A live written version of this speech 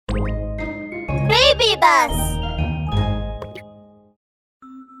Baby Bus!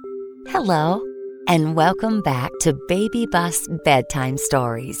 Hello, and welcome back to Baby Bus Bedtime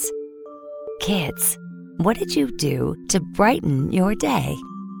Stories. Kids, what did you do to brighten your day?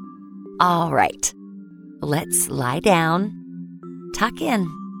 All right, let's lie down, tuck in,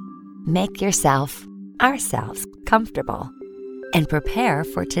 make ourselves comfortable, and prepare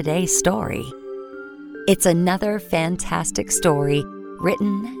for today's story. It's another fantastic story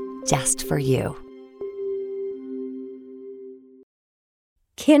written just for you.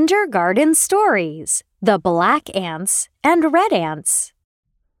 Kindergarten Stories, The Black Ants and Red Ants.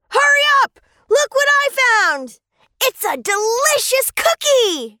 Hurry up! Look what I found! It's a delicious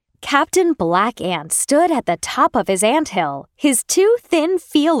cookie! Captain Black Ant stood at the top of his anthill, his two thin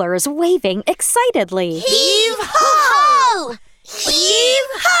feelers waving excitedly. Heave-ho!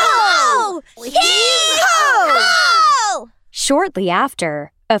 Heave-ho! Heave-ho! Shortly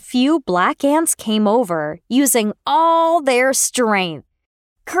after, a few black ants came over, using all their strength.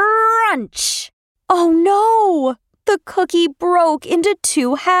 Crunch! Oh no! The cookie broke into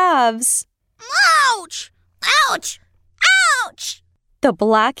two halves. Ouch! Ouch! Ouch! The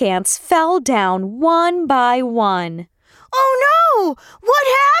black ants fell down one by one. Oh no! What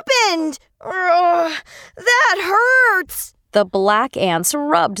happened? That hurts! The black ants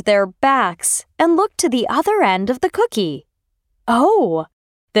rubbed their backs and looked to the other end of the cookie. Oh!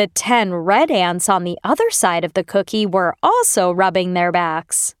 The 10 red ants on the other side of the cookie were also rubbing their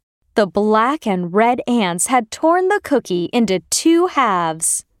backs. The black and red ants had torn the cookie into two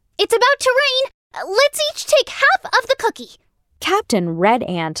halves. It's about to rain. Let's each take half of the cookie. Captain Red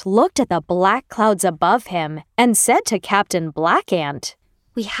Ant looked at the black clouds above him and said to Captain Black Ant,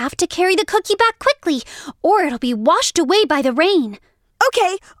 We have to carry the cookie back quickly, or it'll be washed away by the rain.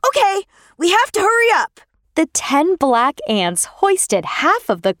 Okay. We have to hurry up. The 10 black ants hoisted half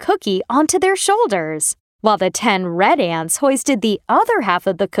of the cookie onto their shoulders, while the 10 red ants hoisted the other half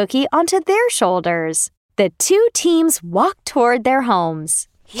of the cookie onto their shoulders. The two teams walked toward their homes.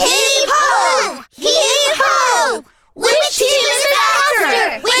 Heave-ho! Heave-ho! Which team is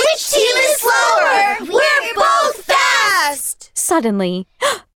faster? Which team is slower? We're both fast! Suddenly,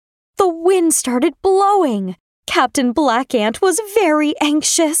 the wind started blowing. Captain Black Ant was very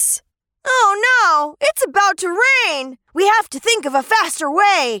anxious. Oh no! It's about to rain! We have to think of a faster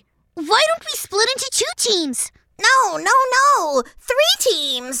way! Why don't we split into 2 teams? No! 3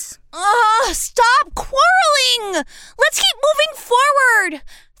 teams! Stop quarreling! Let's keep moving forward!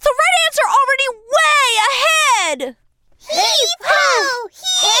 The red ants are already way ahead! Heave-ho!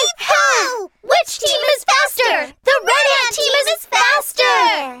 Heave-ho! Which team is faster? The red ant team is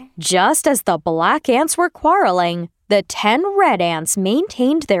faster! Just as the black ants were quarreling, the 10 red ants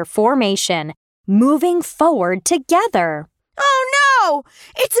maintained their formation, moving forward together. Oh no!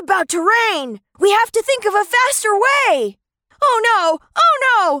 It's about to rain! We have to think of a faster way! Oh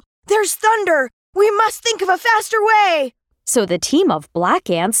no! There's thunder! We must think of a faster way! So the team of black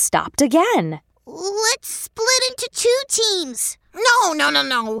ants stopped again. Let's split into 2 teams. No.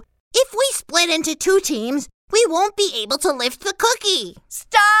 If we split into 2 teams, we won't be able to lift the cookie.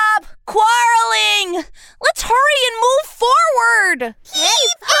 Stop quarreling! Let's hurry and move forward!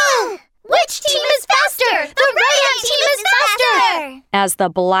 Heave-ho! Which team is faster? The red ant team is faster! As the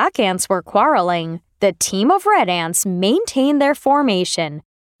black ants were quarreling, the team of red ants maintained their formation,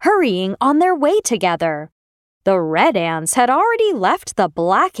 hurrying on their way together. The red ants had already left the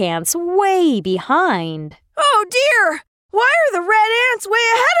black ants way behind. Oh dear! Why are the red ants way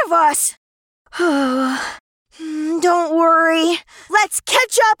ahead of us? Don't worry. Let's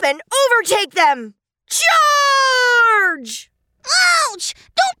catch up and overtake them! Charge! Ouch!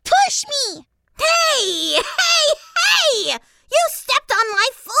 Don't push me! Hey! You stepped on my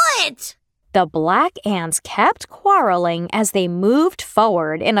foot! The black ants kept quarreling as they moved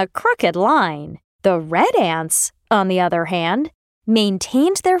forward in a crooked line. The red ants, on the other hand,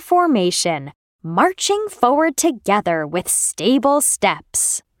 maintained their formation, marching forward together with stable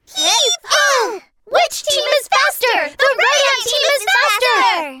steps. Heave-ho! Which team is faster? The red ant team is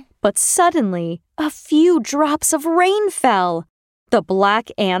faster! But suddenly, a few drops of rain fell. The black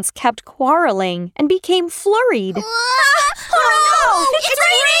ants kept quarreling and became flurried. Oh no! It's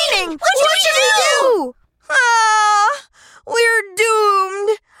raining! What should we do? We're doomed!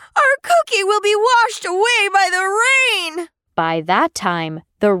 Our cookie will be washed away by the rain! By that time,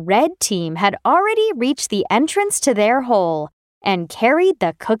 the red team had already reached the entrance to their hole and carried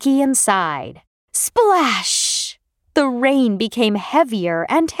the cookie inside. Splash! The rain became heavier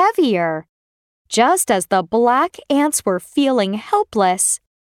and heavier. Just as the black ants were feeling helpless,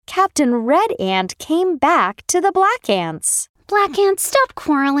 Captain Red Ant came back to the black ants. Black ants, stop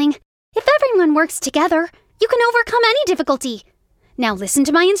quarreling. If everyone works together, you can overcome any difficulty. Now listen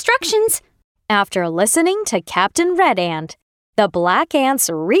to my instructions. After listening to Captain Red Ant, the black ants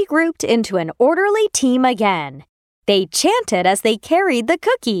regrouped into an orderly team again. They chanted as they carried the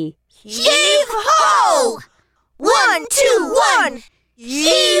cookie. Heave-ho! 1, 2, 1!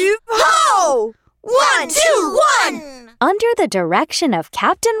 Heave-ho! 1, 2, 1! Under the direction of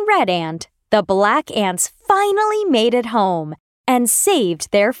Captain Red Ant, the black ants finally made it home and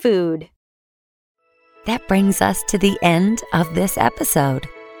saved their food. That brings us to the end of this episode.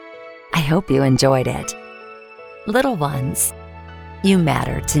 I hope you enjoyed it. Little ones, you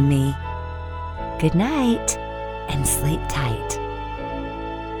matter to me. Good night and sleep tight.